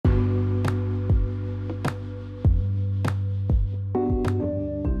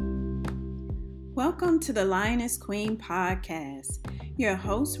Welcome to the Lioness Queen podcast. Your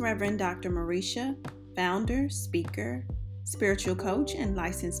host, Reverend Dr. Marisha, founder, speaker, spiritual coach, and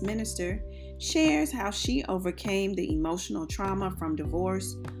licensed minister, shares how she overcame the emotional trauma from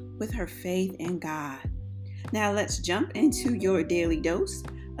divorce with her faith in God. Now let's jump into your daily dose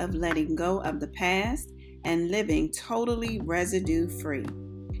of letting go of the past and living totally residue-free.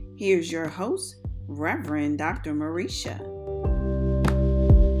 Here's your host, Reverend Dr. Marisha.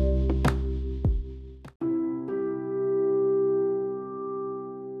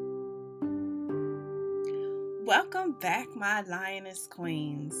 Welcome back, my Lioness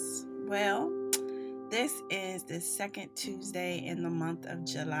Queens. Well, this is the second Tuesday in the month of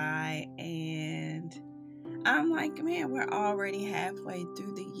July, and I'm like, man, we're already halfway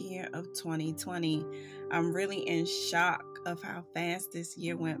through the year of 2020. I'm really in shock of how fast this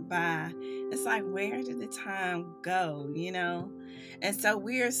year went by. It's like, where did the time go, And so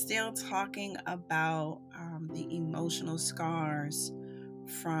we are still talking about the emotional scars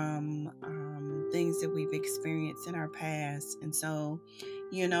from things that we've experienced in our past. And so,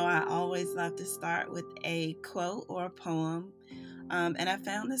 I always love to start with a quote or a poem. And I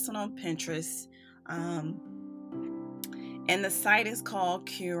found this one on Pinterest. And the site is called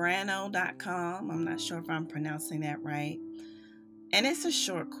Curano.com. I'm not sure if I'm pronouncing that right. And it's a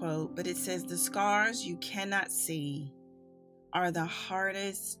short quote, but it says, "The scars you cannot see are the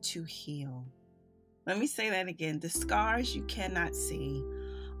hardest to heal." Let me say that again. The scars you cannot see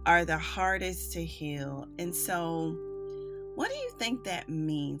are the hardest to heal. And so, what do you think that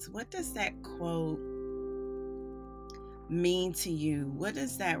means? What does that quote mean to you? What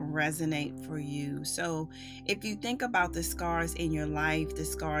does that resonate for you? So if you think about the scars in your life, the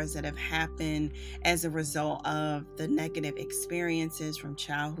scars that have happened as a result of the negative experiences from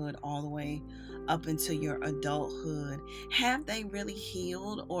childhood all the way up until your adulthood, have they really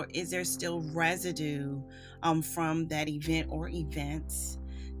healed, or is there still residue from that event or events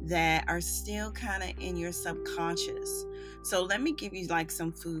that are still kind of in your subconscious? So let me give you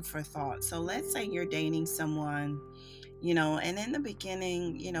some food for thought. So let's say you're dating someone, and in the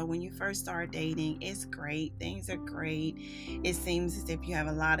beginning, when you first start dating, it's great. Things are great. It seems as if you have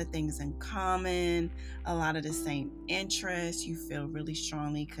a lot of things in common, a lot of the same interests. You feel really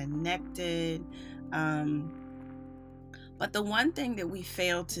strongly connected. But the one thing that we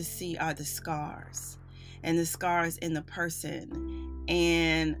fail to see are the scars, and the scars in the person.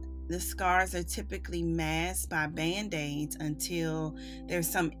 And the scars are typically masked by Band-Aids until there's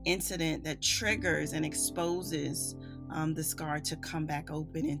some incident that triggers and exposes the scar to come back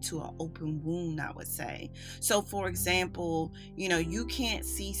open into an open wound, I would say. So for example, you can't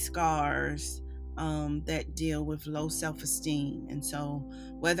see scars that deal with low self-esteem. And so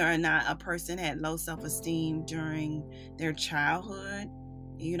whether or not a person had low self-esteem during their childhood,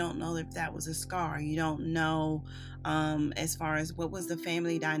 you don't know if that was a scar. You don't know as far as what was the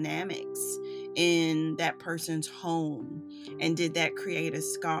family dynamics in that person's home, and did that create a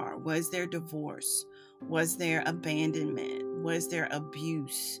scar? Was there divorce? Was there abandonment? Was there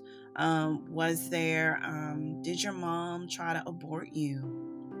abuse? Did your mom try to abort you?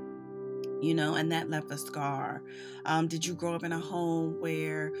 And that left a scar. Did you grow up in a home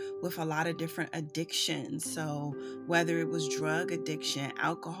with a lot of different addictions? So whether it was drug addiction,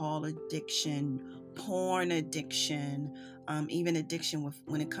 alcohol addiction, porn addiction, even addiction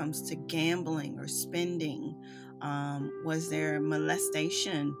when it comes to gambling or spending. Was there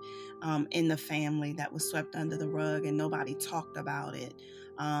molestation in the family that was swept under the rug and nobody talked about it?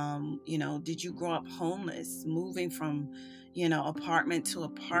 Did you grow up homeless, moving from apartment to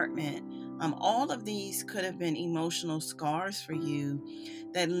apartment? All of these could have been emotional scars for you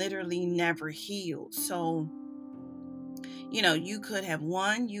that literally never healed. So you could have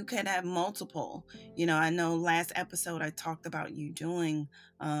one, you could have multiple. I know last episode I talked about you trying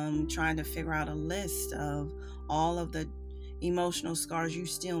to figure out a list of all of the emotional scars you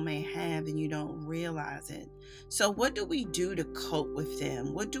still may have and you don't realize it. So what do we do to cope with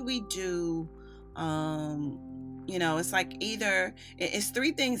them? What do we do? It's like it's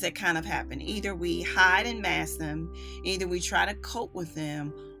three things that kind of happen. Either we hide and mask them, either we try to cope with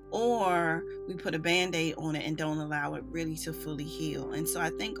them, or we put a Band-Aid on it and don't allow it really to fully heal. And so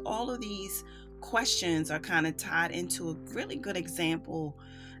I think all of these questions are kind of tied into a really good example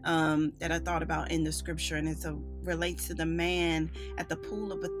that I thought about in the scripture, and it relates to the man at the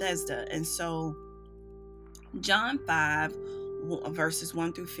pool of Bethesda. And so John 5 verses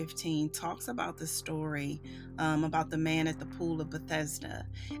 1 through 15 talks about the story about the man at the pool of Bethesda,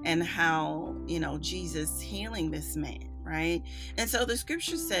 and how Jesus healing this man, right? And so the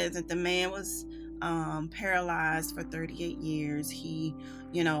scripture says that the man was paralyzed for 38 years. He,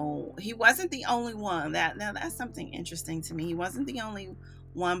 he wasn't the only one. That's something interesting to me. He wasn't the only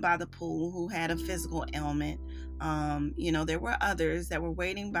one by the pool who had a physical ailment. There were others that were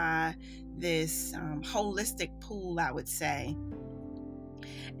waiting by this holistic pool, I would say.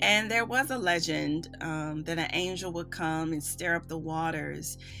 And there was a legend that an angel would come and stir up the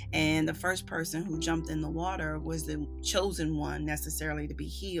waters, and the first person who jumped in the water was the chosen one necessarily to be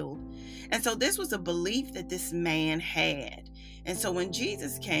healed. And so this was a belief that this man had. And so when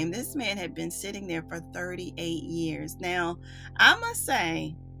Jesus came, this man had been sitting there for 38 years. Now, I must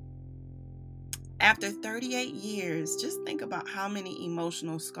say, after 38 years, just think about how many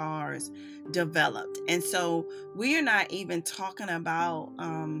emotional scars developed. And so we are not even talking about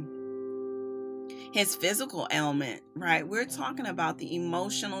his physical ailment, right? We're talking about the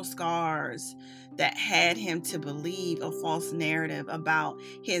emotional scars that had him to believe a false narrative about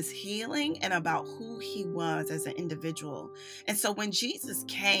his healing and about who he was as an individual. And so when Jesus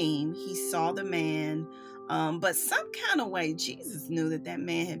came, he saw the man, but some kind of way, Jesus knew that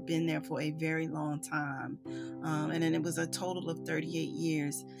man had been there for a very long time. And then it was a total of 38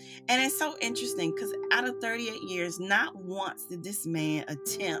 years. And it's so interesting because out of 38 years, not once did this man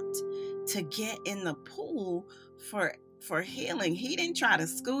attempt to get in the pool for healing. He didn't try to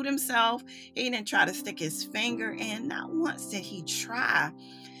scoot himself. He didn't try to stick his finger in. Not once did he try.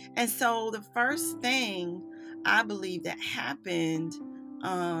 And so the first thing I believe that happened,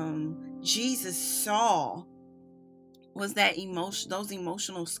 Jesus saw, was that those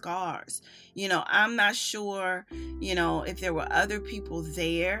emotional scars. I'm not sure, if there were other people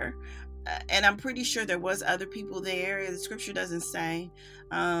there. And I'm pretty sure there was other people there. The scripture doesn't say.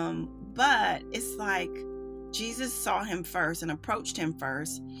 But it's like Jesus saw him first and approached him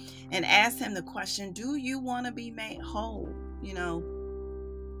first and asked him the question, do you want to be made whole?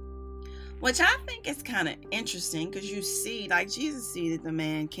 Which I think is kind of interesting because you see, like Jesus see that the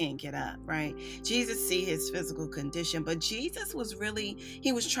man can't get up, right? Jesus see his physical condition, but Jesus was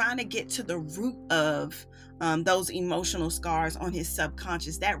he was trying to get to the root of those emotional scars on his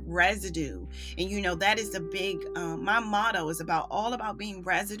subconscious, that residue. And that is the big, my motto is all about being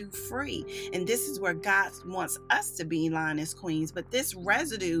residue free. And this is where God wants us to be, Lioness Queens. But this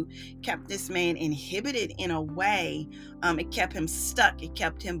residue kept this man inhibited in a way. It kept him stuck. It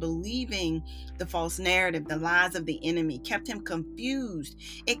kept him believing the false narrative, the lies of the enemy, kept him confused.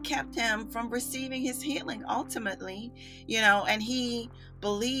 It kept him from receiving his healing ultimately, and he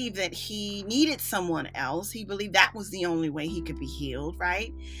believed that he needed someone else. He believed that was the only way he could be healed,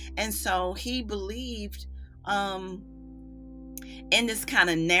 right? And so he believed in this kind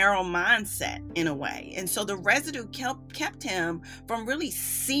of narrow mindset in a way. And so the residue kept him from really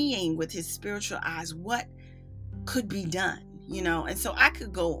seeing with his spiritual eyes what could be done, and so I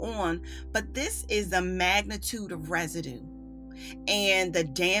could go on, but this is the magnitude of residue and the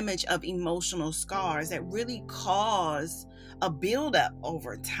damage of emotional scars that really cause a buildup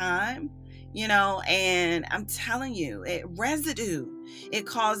over time, and I'm telling you, residue, it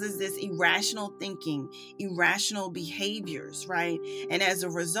causes this irrational thinking, irrational behaviors, right? And as a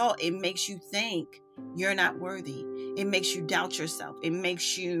result, it makes you think you're not worthy. It makes you doubt yourself. It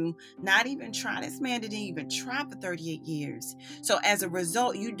makes you not even try. This man didn't even try for 38 years. So as a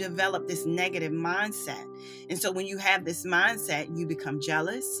result, you develop this negative mindset. And so when you have this mindset, you become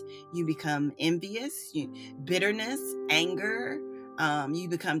jealous, you become envious, bitterness, anger, you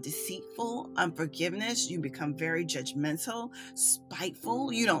become deceitful, unforgiveness, you become very judgmental,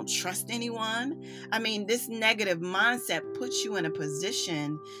 spiteful, you don't trust anyone. I mean, this negative mindset puts you in a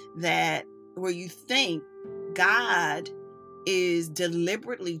position where you think God is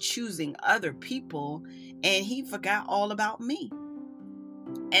deliberately choosing other people and he forgot all about me.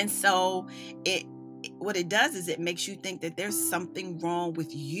 And so what it does is it makes you think that there's something wrong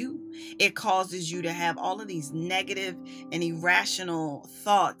with you. It causes you to have all of these negative and irrational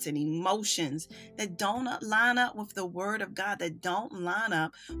thoughts and emotions that don't line up with the word of God, that don't line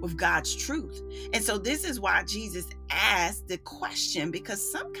up with God's truth. And so this is why Jesus asked the question,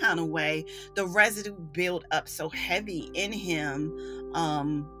 because some kind of way the residue built up so heavy in him,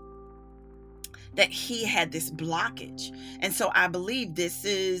 that he had this blockage. And so I believe this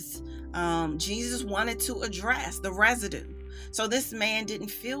is Jesus wanted to address the residue. So this man didn't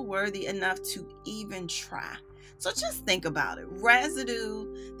feel worthy enough to even try. So just think about it.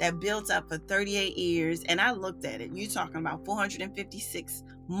 Residue that built up for 38 years. And I looked at it. You're talking about 456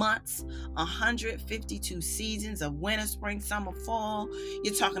 months, 152 seasons of winter, spring, summer, fall.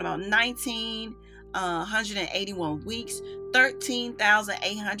 You're talking about 19 181 weeks,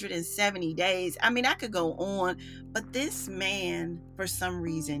 13,870 days. I mean, I could go on, but this man, for some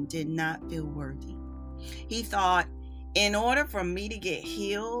reason, did not feel worthy. He thought, in order for me to get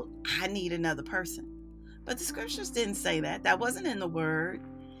healed, I need another person. But the scriptures didn't say that. That wasn't in the word.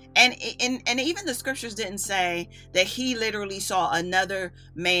 And even the scriptures didn't say that he literally saw another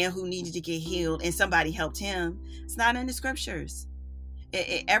man who needed to get healed and somebody helped him. It's not in the scriptures.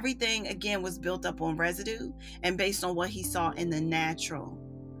 Everything, again, was built up on residue and based on what he saw in the natural,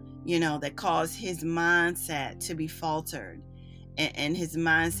 that caused his mindset to be faltered and his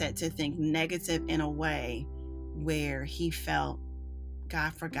mindset to think negative in a way where he felt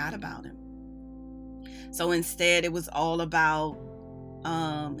God forgot about him. So instead, it was all about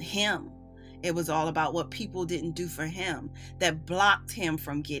him. It was all about what people didn't do for him that blocked him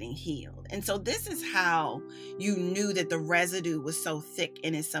from getting healed. And so this is how you knew that the residue was so thick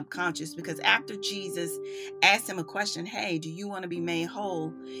in his subconscious, because after Jesus asked him a question, hey, do you want to be made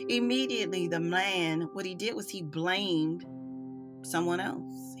whole? Immediately the man, what he did was he blamed someone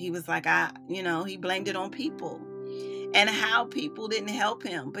else. He was like, he blamed it on people and how people didn't help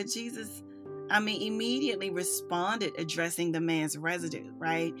him. But Jesus, immediately responded, addressing the man's residue,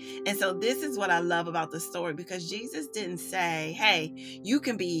 right? And so this is what I love about the story, because Jesus didn't say, hey, you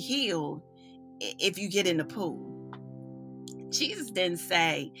can be healed if you get in the pool. Jesus didn't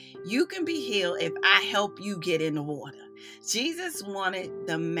say, you can be healed if I help you get in the water. Jesus wanted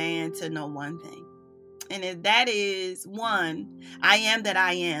the man to know one thing. And that is, one, I am that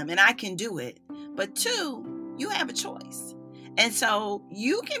I am, and I can do it. But two, you have a choice. And so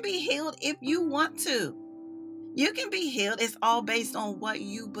you can be healed if you want to. You can be healed. It's all based on what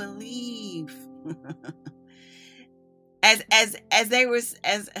you believe. as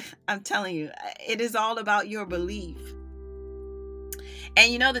I'm telling you, it is all about your belief.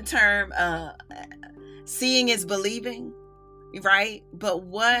 And the term seeing is believing, right? But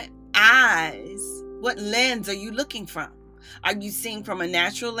what lens are you looking from? Are you seeing from a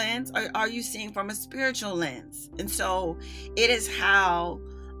natural lens, or are you seeing from a spiritual lens? And so it is how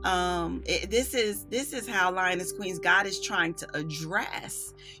this is how, Lioness Queens, God is trying to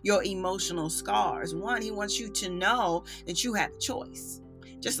address your emotional scars. One, he wants you to know that you have a choice.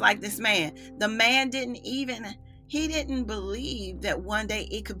 Just like this man. The man didn't believe that one day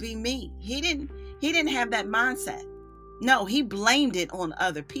it could be me. He didn't have that mindset. No, he blamed it on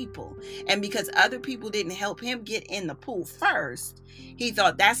other people. And because other people didn't help him get in the pool first, he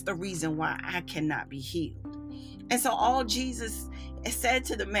thought that's the reason why I cannot be healed. And so all Jesus said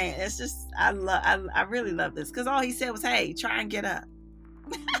to the man, it's just, I really love this, because all he said was, hey, try and get up.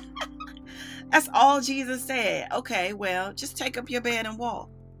 That's all Jesus said. Okay, well, just take up your bed and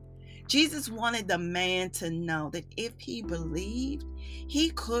walk. Jesus wanted the man to know that if he believed, he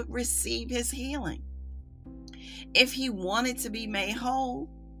could receive his healing. If he wanted to be made whole,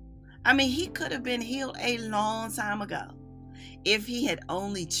 he could have been healed a long time ago if he had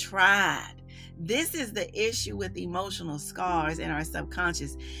only tried. This is the issue with emotional scars in our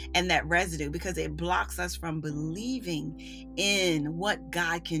subconscious and that residue, because it blocks us from believing in what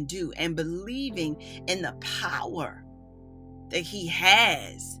God can do and believing in the power that he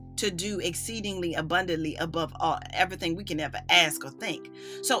has to do exceedingly abundantly above everything we can ever ask or think.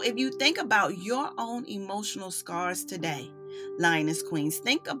 So if you think about your own emotional scars today, Lioness Queens,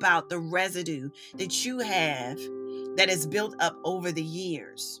 think about the residue that you have that is built up over the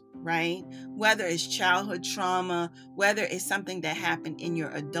years, right? Whether it's childhood trauma, whether it's something that happened in your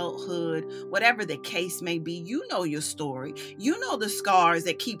adulthood, whatever the case may be, you know your story. You know the scars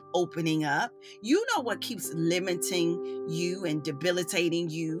that keep opening up. You know what keeps limiting you and debilitating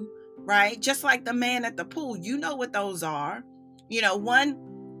you, right? Just like the man at the pool, you know what those are.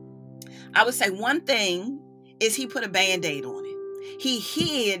 I would say one thing is he put a Band-Aid on it. He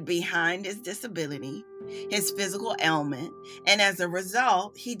hid behind his disability, his physical ailment, and as a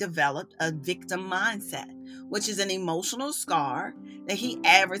result, he developed a victim mindset, which is an emotional scar that he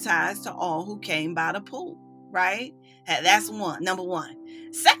advertised to all who came by the pool, right? That's number one.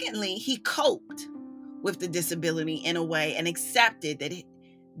 Secondly, he coped with the disability in a way and accepted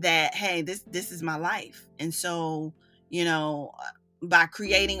that hey, this is my life. And so, by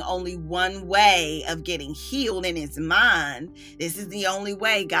creating only one way of getting healed in his mind, this is the only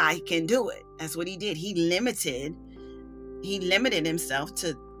way God can do it. That's what he did. He limited himself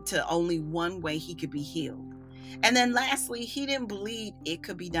to only one way he could be healed. And then lastly, he didn't believe it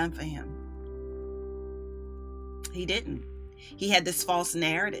could be done for him. He didn't. He had this false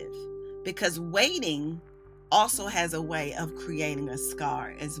narrative, because waiting also has a way of creating a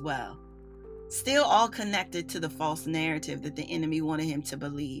scar as well. Still all connected to the false narrative that the enemy wanted him to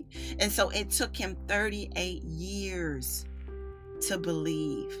believe. And so it took him 38 years to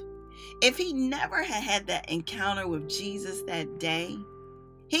believe. If he never had had that encounter with Jesus that day,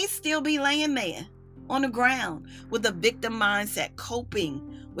 he'd still be laying there on the ground with a victim mindset,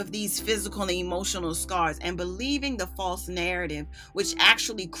 coping with these physical and emotional scars and believing the false narrative, which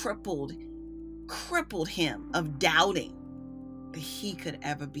actually crippled him, of doubting that he could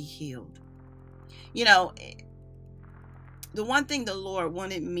ever be healed. You know, the one thing the Lord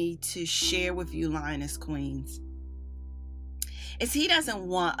wanted me to share with you, Lioness Queens, is he doesn't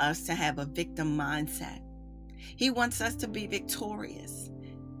want us to have a victim mindset. He wants us to be victorious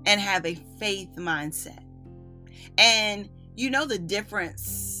and have a faith mindset. And you know the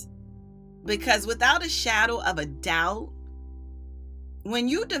difference, because without a shadow of a doubt, when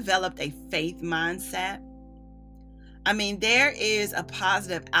you developed a faith mindset, I mean, there is a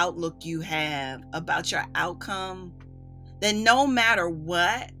positive outlook you have about your outcome, that no matter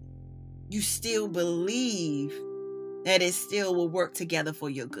what, you still believe that it still will work together for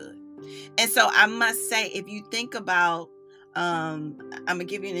your good. And so I must say, if you think about, I'm going to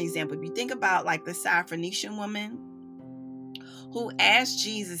give you an example. If you think about like the Syrophoenician woman who asked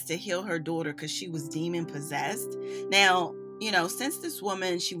Jesus to heal her daughter because she was demon possessed. Now, you know, since this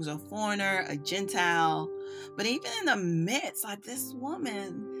woman, she was a foreigner, a Gentile, but even in the midst, like, this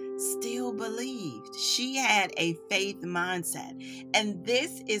woman still believed. She had a faith mindset. And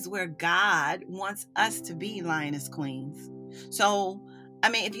this is where God wants us to be, Lioness Queens. So, I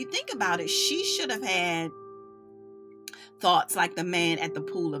mean, if you think about it, she should have had thoughts like the man at the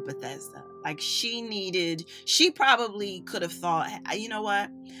pool of Bethesda. Like, she probably could have thought, you know what?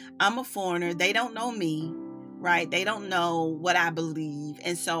 I'm a foreigner. They don't know me. Right? They don't know what I believe.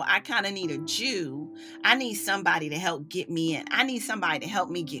 And so I kind of need a Jew. I need somebody to help get me in. I need somebody to help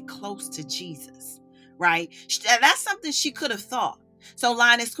me get close to Jesus. Right? That's something she could have thought. So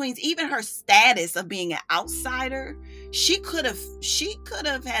Lioness Queens, even her status of being an outsider, she could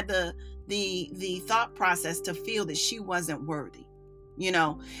have had the thought process to feel that she wasn't worthy. You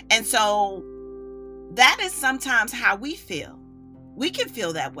know? And so that is sometimes how we feel. We can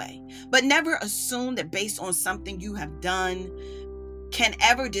feel that way, but never assume that based on something you have done can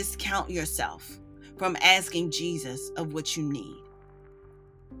ever discount yourself from asking Jesus of what you need.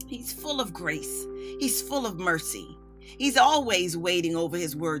 He's full of grace. He's full of mercy. He's always waiting over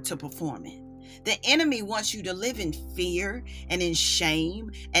his word to perform it. The enemy wants you to live in fear and in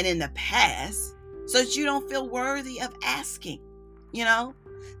shame and in the past so that you don't feel worthy of asking. You know,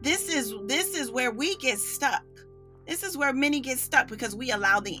 this is where we get stuck. This is where many get stuck, because we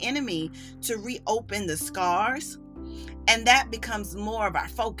allow the enemy to reopen the scars, and that becomes more of our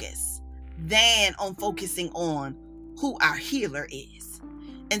focus than on focusing on who our healer is.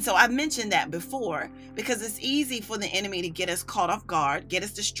 And so I've mentioned that before, because it's easy for the enemy to get us caught off guard, get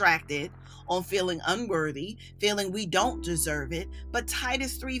us distracted on feeling unworthy, feeling we don't deserve it. But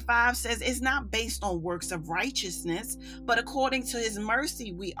Titus 3:5 says it's not based on works of righteousness, but according to his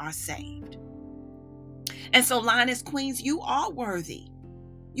mercy, we are saved. And so, Lioness Queens, you are worthy.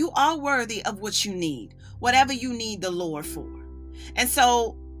 You are worthy of what you need, whatever you need the Lord for. And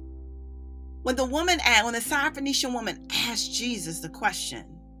so, when the Syrophoenician woman asked Jesus the question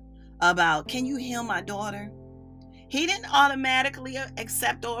about, can you heal my daughter? He didn't automatically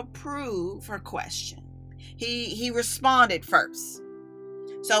accept or approve her question. He responded first.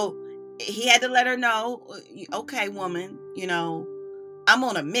 So he had to let her know, okay, woman, you know, I'm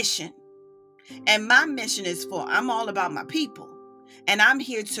on a mission. And my mission is I'm all about my people. And I'm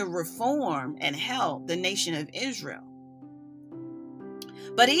here to reform and help the nation of Israel.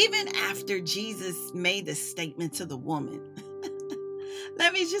 But even after Jesus made the statement to the woman,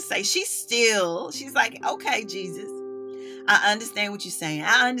 let me just say, she's like, okay, Jesus, I understand what you're saying.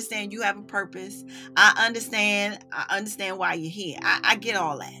 I understand you have a purpose. I understand why you're here. I get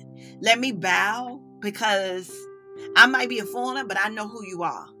all that. Let me bow, because I might be a foreigner, but I know who you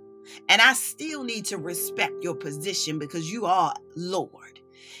are. And I still need to respect your position, because you are Lord.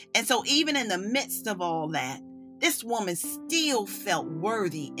 And so even in the midst of all that, this woman still felt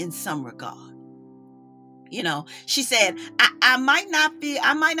worthy in some regard. You know, she said, I might not be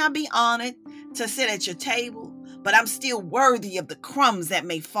honored to sit at your table, but I'm still worthy of the crumbs that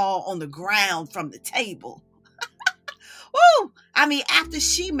may fall on the ground from the table. Woo! I mean, after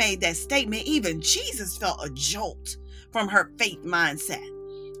she made that statement, even Jesus felt a jolt from her faith mindset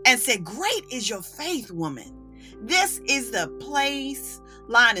and said, great is your faith, woman. This is the place,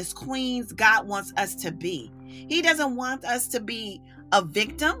 Lioness Queens, God wants us to be. He doesn't want us to be a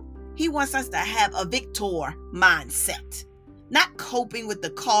victim. He wants us to have a victor mindset, not coping with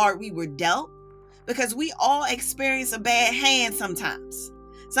the card we were dealt, because we all experience a bad hand sometimes.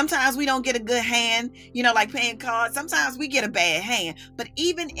 Sometimes we don't get a good hand, like playing cards. Sometimes we get a bad hand. But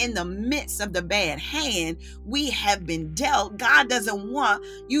even in the midst of the bad hand we have been dealt, God doesn't want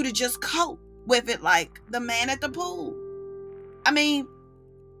you to just cope with it like the man at the pool. I mean,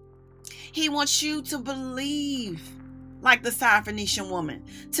 he wants you to believe like the Syrophoenician woman,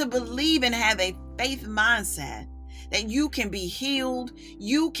 to believe and have a faith mindset that you can be healed,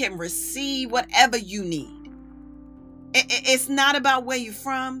 you can receive whatever you need. It's not about where you're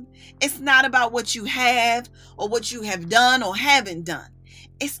from. It's not about what you have or what you have done or haven't done.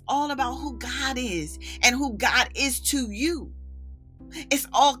 It's all about who God is and who God is to you. It's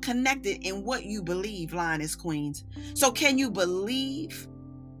all connected in what you believe, Lioness Queens. So can you believe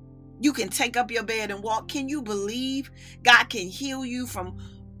you can take up your bed and walk? Can you believe God can heal you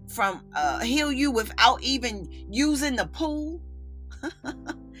heal you without even using the pool?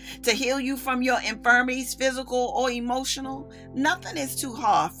 To heal you from your infirmities, physical or emotional? Nothing is too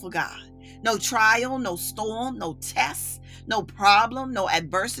hard for God. No trial, no storm, no test, no problem, no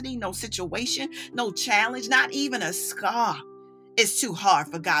adversity, no situation, no challenge, not even a scar is too hard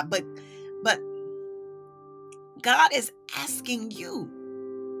for God. But God is asking you,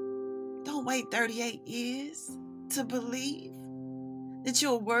 don't wait 38 years to believe that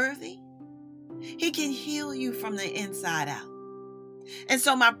you're worthy. He can heal you from the inside out. And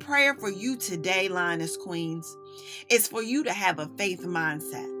so my prayer for you today, Lioness Queens, is for you to have a faith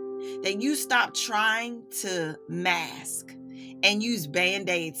mindset, that you stop trying to mask and use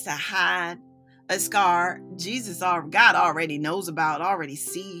Band-Aids to hide a scar God already knows about, already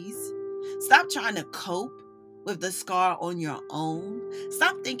sees. Stop trying to cope with the scar on your own.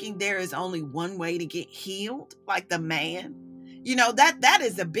 Stop thinking there is only one way to get healed, like the man. That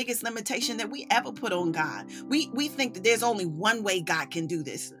is the biggest limitation that we ever put on God. We think that there's only one way God can do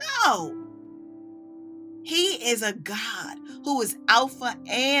this. No. He is a God who is Alpha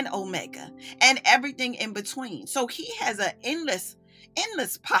and Omega and everything in between. So he has an endless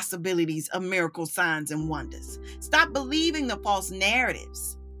possibilities of miracle signs and wonders. Stop believing the false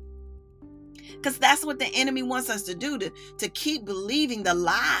narratives, because that's what the enemy wants us to do, to keep believing the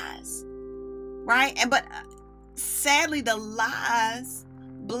lies, right? But sadly, the lies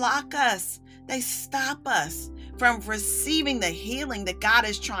block us. They stop us from receiving the healing that God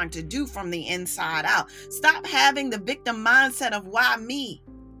is trying to do from the inside out. Stop having the victim mindset of why me?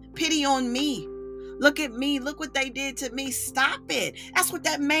 Pity on me. Look at me. Look what they did to me. Stop it. That's what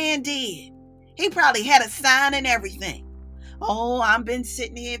that man did. He probably had a sign and everything. Oh, I've been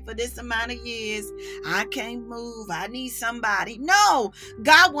sitting here for this amount of years. I can't move. I need somebody. No,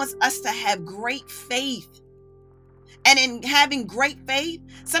 God wants us to have great faith. And in having great faith,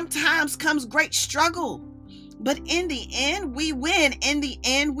 sometimes comes great struggle. But in the end, we win. In the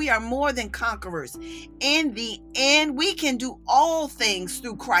end, we are more than conquerors. In the end, we can do all things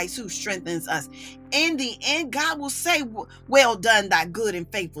through Christ who strengthens us. In the end, God will say, well done, thy good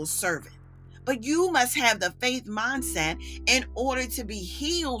and faithful servant. But you must have the faith mindset in order to be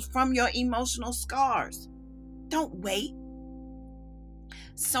healed from your emotional scars. Don't wait.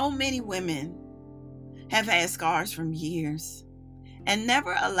 So many women have had scars from years and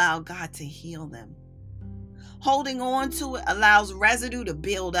never allow God to heal them. Holding on to it allows residue to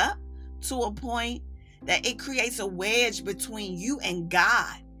build up to a point that it creates a wedge between you and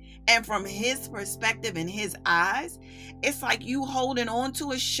God. And from his perspective and his eyes, it's like you holding on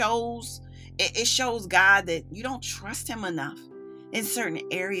to it shows God that you don't trust him enough in certain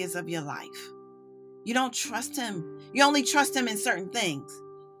areas of your life. You don't trust him. You only trust him in certain things,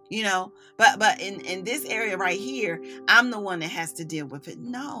 but in this area right here, I'm the one that has to deal with it.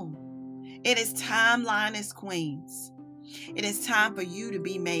 No, it is time, Lioness Queens. It is time for you to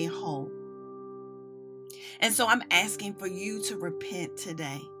be made whole. And so I'm asking for you to repent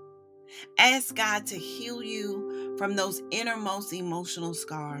today. Ask God to heal you from those innermost emotional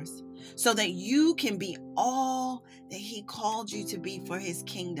scars so that you can be all that he called you to be for his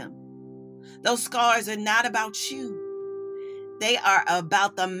kingdom. Those scars are not about you. They are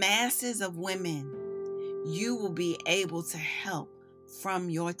about the masses of women you will be able to help from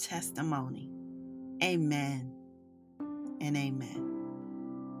your testimony. Amen and amen.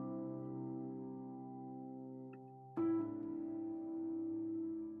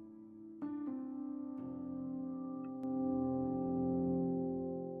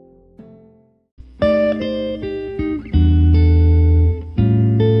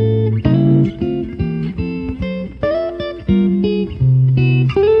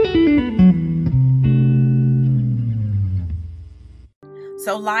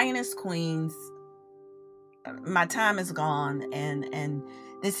 So Lioness Queens, my time is gone, and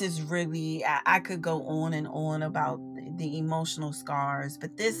this is really, I could go on and on about the emotional scars,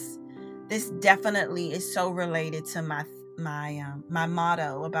 but this definitely is so related to my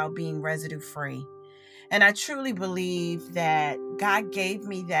motto about being residue free. And I truly believe that God gave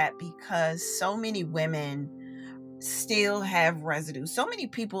me that because so many women still have residue. So many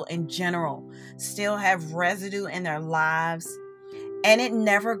people in general still have residue in their lives, and it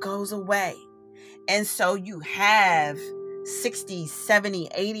never goes away. And so you have 60, 70,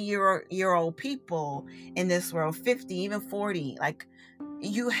 80-year-old people in this world, 50, even 40. Like,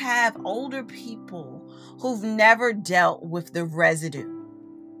 you have older people who've never dealt with the residue.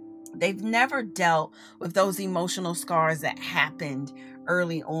 They've never dealt with those emotional scars that happened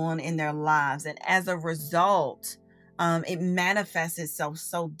early on in their lives. And as a result, it manifests itself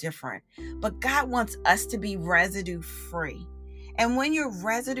so different. But God wants us to be residue free. And when you're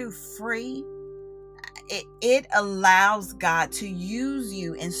residue free, it allows God to use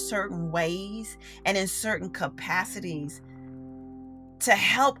you in certain ways and in certain capacities to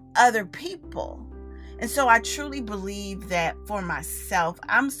help other people. And so I truly believe that for myself,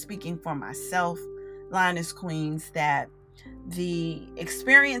 I'm speaking for myself, Lioness Queens, that the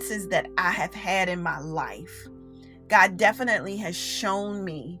experiences that I have had in my life, God definitely has shown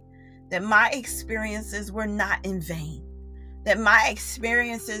me that my experiences were not in vain. That my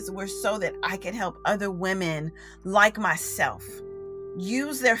experiences were so that I could help other women like myself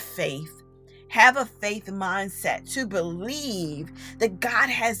use their faith, have a faith mindset to believe that God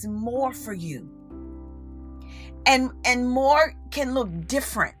has more for you. And more can look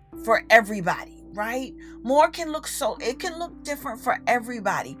different for everybody, right? More can look it can look different for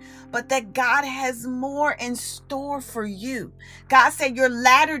everybody, but that God has more in store for you. God said your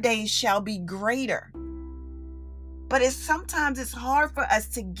latter days shall be greater. But sometimes it's hard for us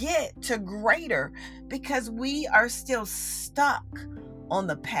to get to greater because we are still stuck on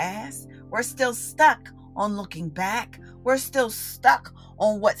the past. We're still stuck on looking back. We're still stuck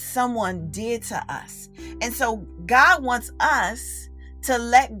on what someone did to us. And so God wants us to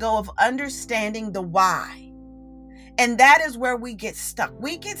let go of understanding the why. And that is where we get stuck.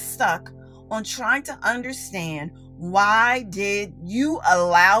 We get stuck on trying to understand, why did you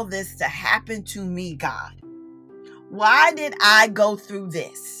allow this to happen to me, God? Why did I go through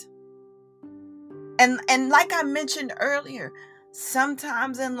this? And like I mentioned earlier,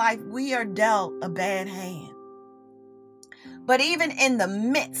 sometimes in life we are dealt a bad hand. But even in the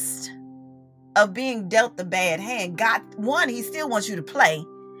midst of being dealt the bad hand, God, He still wants you to play.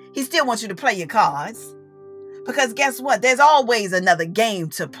 He still wants you to play your cards. Because guess what? There's always another game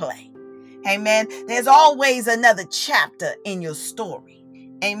to play. Amen. There's always another chapter in your story.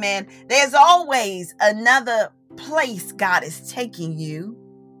 Amen. There's always another place God is taking you.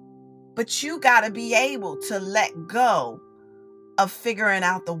 But you got to be able to let go of figuring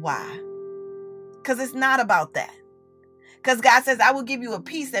out the why. Because it's not about that. Because God says, I will give you a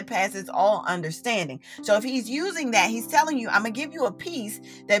peace that passes all understanding. So if He's using that, He's telling you, I'm going to give you a peace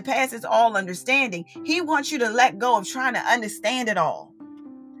that passes all understanding. He wants you to let go of trying to understand it all.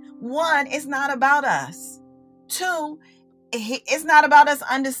 One, it's not about us. Two, it's not about us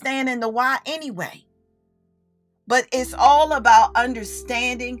understanding the why anyway. But it's all about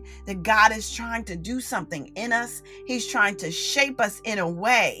understanding that God is trying to do something in us. He's trying to shape us in a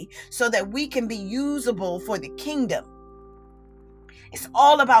way so that we can be usable for the kingdom. It's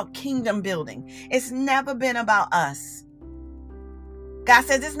all about kingdom building. It's never been about us. God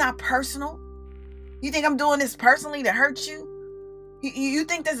says it's not personal. You think I'm doing this personally to hurt you? You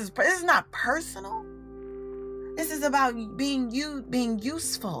think this is not personal? This is about being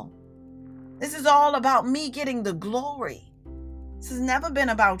useful. This is all about me getting the glory. This has never been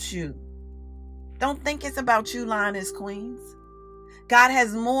about you. Don't think it's about you, Lioness Queens. God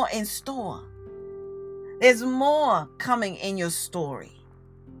has more in store. There's more coming in your story.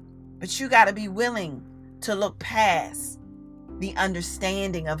 But you got to be willing to look past the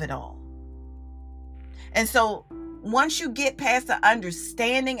understanding of it all. And so once you get past the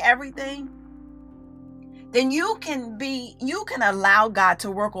understanding everything, then you can allow God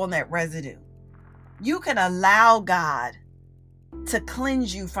to work on that residue. You can allow God to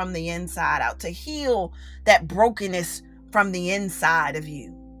cleanse you from the inside out, to heal that brokenness from the inside of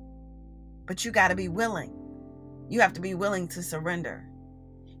you. But you got to be willing. You have to be willing to surrender.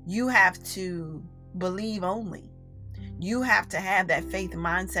 You have to believe only. You have to have that faith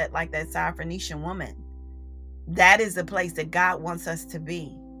mindset like that Syrophoenician woman. That is the place that God wants us to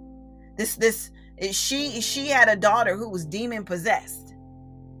be. She had a daughter who was demon possessed.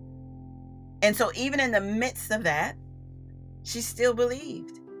 And so even in the midst of that, she still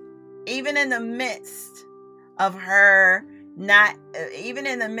believed. Even in the midst of her Not even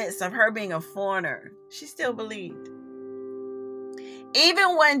in the midst of her being a foreigner, she still believed.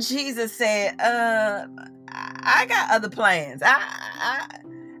 Even when Jesus said, I got other plans.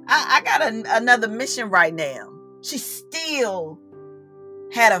 I got another mission right now. She still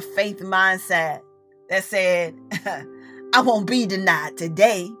had a faith mindset that said, I won't be denied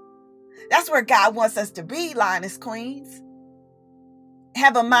today. That's where God wants us to be, Lioness Queens.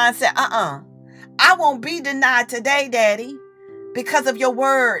 Have a mindset, I won't be denied today, Daddy, because of your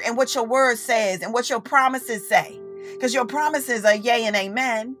word and what your word says and what your promises say. Because your promises are yea and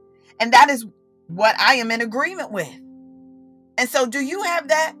amen. And that is what I am in agreement with. And so do you have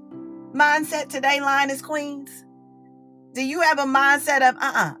that mindset today, Lioness Queens? Do you have a mindset of,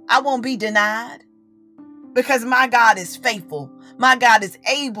 I won't be denied? Because my God is faithful. My God is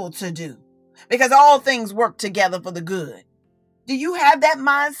able to do. Because all things work together for the good. Do you have that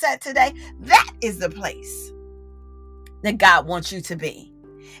mindset today? That is the place that God wants you to be.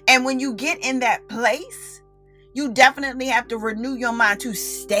 And when you get in that place, you definitely have to renew your mind to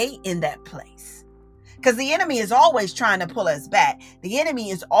stay in that place. Because the enemy is always trying to pull us back. The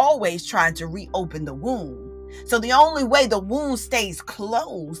enemy is always trying to reopen the wound. So the only way the wound stays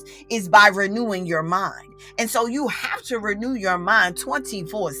closed is by renewing your mind. And so you have to renew your mind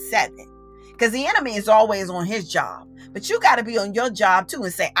 24/7. Because the enemy is always on his job. But you got to be on your job too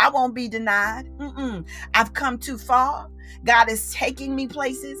and say, I won't be denied. I've come too far. God is taking me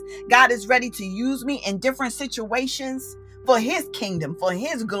places. God is ready to use me in different situations for his kingdom, for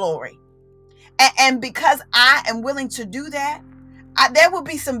his glory. And because I am willing to do that, there will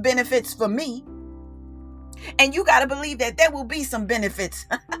be some benefits for me. And you got to believe that there will be some benefits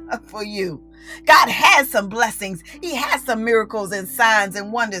for you. God has some blessings. He has some miracles and signs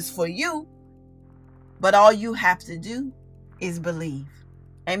and wonders for you. But all you have to do is believe.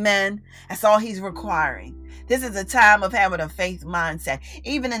 Amen. That's all he's requiring. This is a time of having a faith mindset.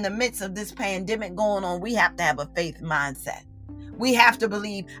 Even in the midst of this pandemic going on, we have to have a faith mindset. We have to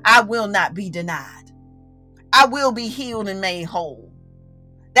believe I will not be denied. I will be healed and made whole.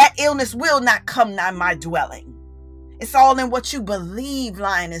 That illness will not come nigh my dwelling. It's all in what you believe,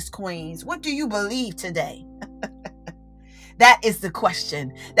 Lioness Queens. What do you believe today? That is the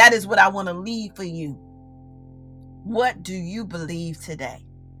question. That is what I want to leave for you. What do you believe today?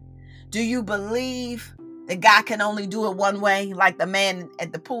 Do you believe that God can only do it one way, like the man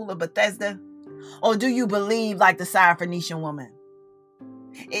at the pool of Bethesda? Or do you believe like the Syrophoenician woman?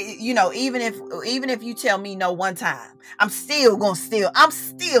 Even if you tell me no one time, I'm still going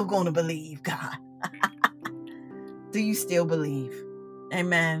to believe, God. Do you still believe?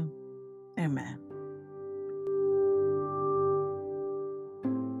 Amen. Amen.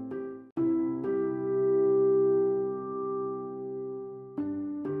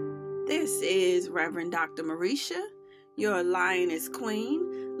 This is Reverend Dr. Marisha, your Lioness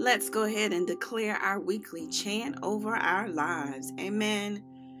Queen. Let's go ahead and declare our weekly chant over our lives. Amen.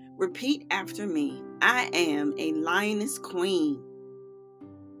 Repeat after me. I am a Lioness Queen.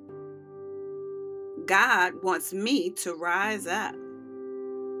 God wants me to rise up.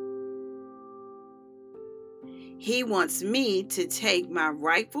 He wants me to take my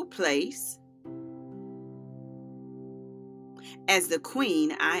rightful place as the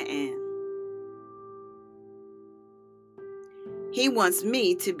queen I am. He wants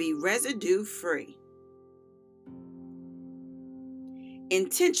me to be residue free,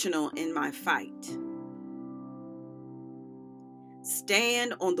 intentional in my fight.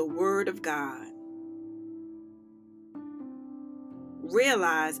 Stand on the word of God.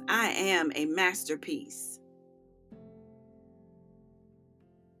 Realize I am a masterpiece.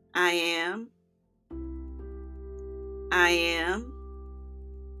 I am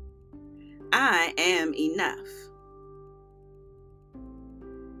enough.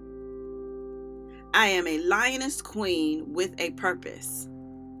 I am a Lioness Queen with a purpose.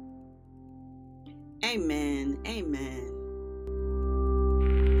 Amen. Amen.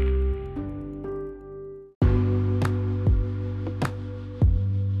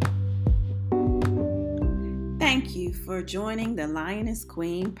 Thank you for joining the Lioness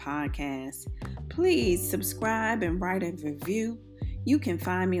Queen podcast. Please subscribe and write a review. You can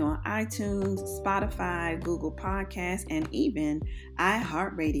find me on iTunes, Spotify, Google Podcasts, and even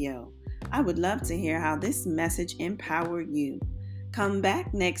iHeartRadio. I would love to hear how this message empowered you. Come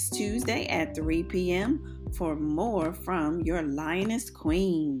back next Tuesday at 3 p.m. for more from your Lioness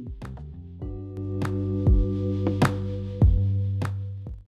Queen.